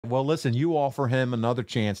Well, listen, you offer him another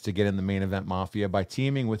chance to get in the main event mafia by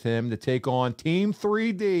teaming with him to take on Team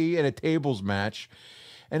 3D in a tables match.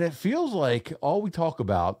 And it feels like all we talk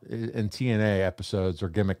about in TNA episodes are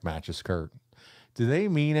gimmick matches, Kurt. Do they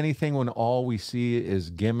mean anything when all we see is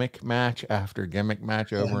gimmick match after gimmick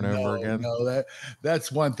match over and over No, again? no,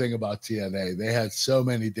 that's one thing about TNA. They had so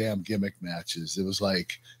many damn gimmick matches. It was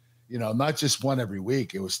like, not just one every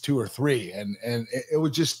week. It was two or three, and it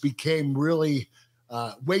would just became really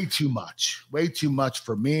way too much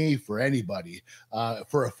for me, for anybody,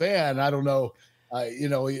 for a fan. I don't know.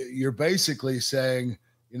 You're basically saying,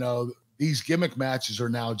 these gimmick matches are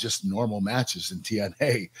now just normal matches in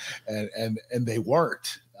TNA, and they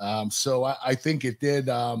weren't. So I think it did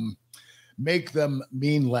make them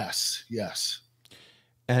mean less. Yes.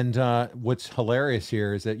 And what's hilarious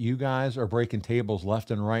here is that you guys are breaking tables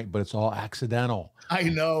left and right, but it's all accidental. I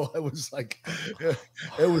know. It was like,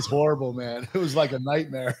 it was horrible, man. It was like a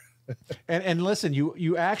nightmare. And listen,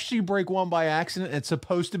 you actually break one by accident. It's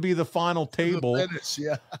supposed to be the final table. The finish,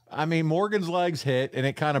 yeah. I mean, Morgan's legs hit and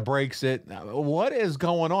it kind of breaks it. What is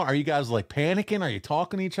going on? Are you guys like panicking? Are you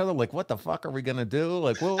talking to each other? Like, what the fuck are we gonna do?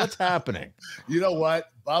 Like, well, what's happening? You know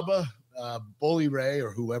what, Bubba, Bully Ray,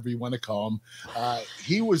 or whoever you want to call him,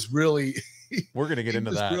 he was really. We're gonna get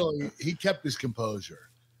into that. He kept his composure.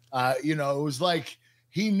 It was like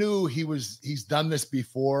he knew he's done this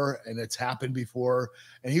before and it's happened before.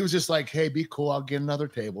 And he was just like, hey, be cool. I'll get another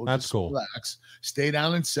table. That's just cool. Relax, stay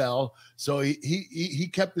down and sell. So he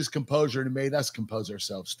kept his composure and made us compose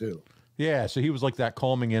ourselves too. Yeah. So he was like that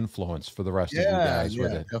calming influence for the rest of you guys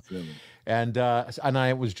with it. Definitely. And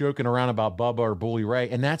I was joking around about Bubba or Bully Ray,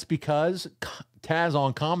 and that's because Taz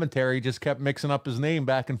on commentary just kept mixing up his name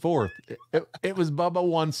back and forth. It was Bubba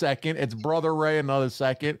 1 second, it's Brother Ray another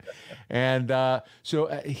second, and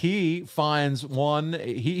so he finds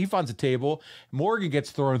he finds a table. Morgan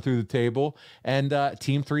gets thrown through the table, and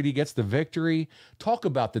Team 3D gets the victory. Talk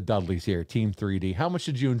about the Dudleys here, Team 3D. How much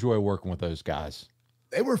did you enjoy working with those guys?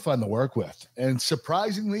 They were fun to work with, and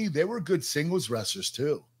surprisingly, they were good singles wrestlers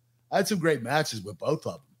too. I had some great matches with both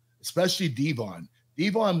of them, especially Devon.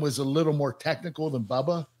 Devon was a little more technical than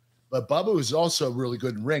Bubba, but Bubba was also really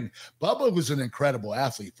good in ring. Bubba was an incredible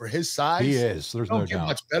athlete for his size. He is. There's no doubt.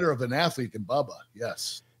 Much better of an athlete than Bubba.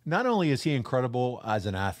 Yes. Not only is he incredible as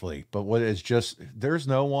an athlete, but what is just, there's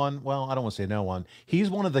no one, well, I don't want to say no one. He's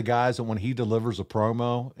one of the guys that when he delivers a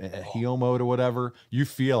promo, a heel mode or whatever, you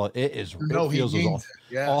feel it. It feels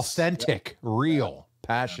authentic, real,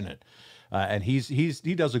 passionate. And he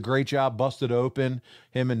does a great job, busted open.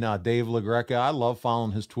 Him and Dave LaGreca. I love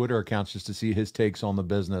following his Twitter accounts just to see his takes on the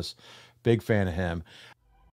business. Big fan of him.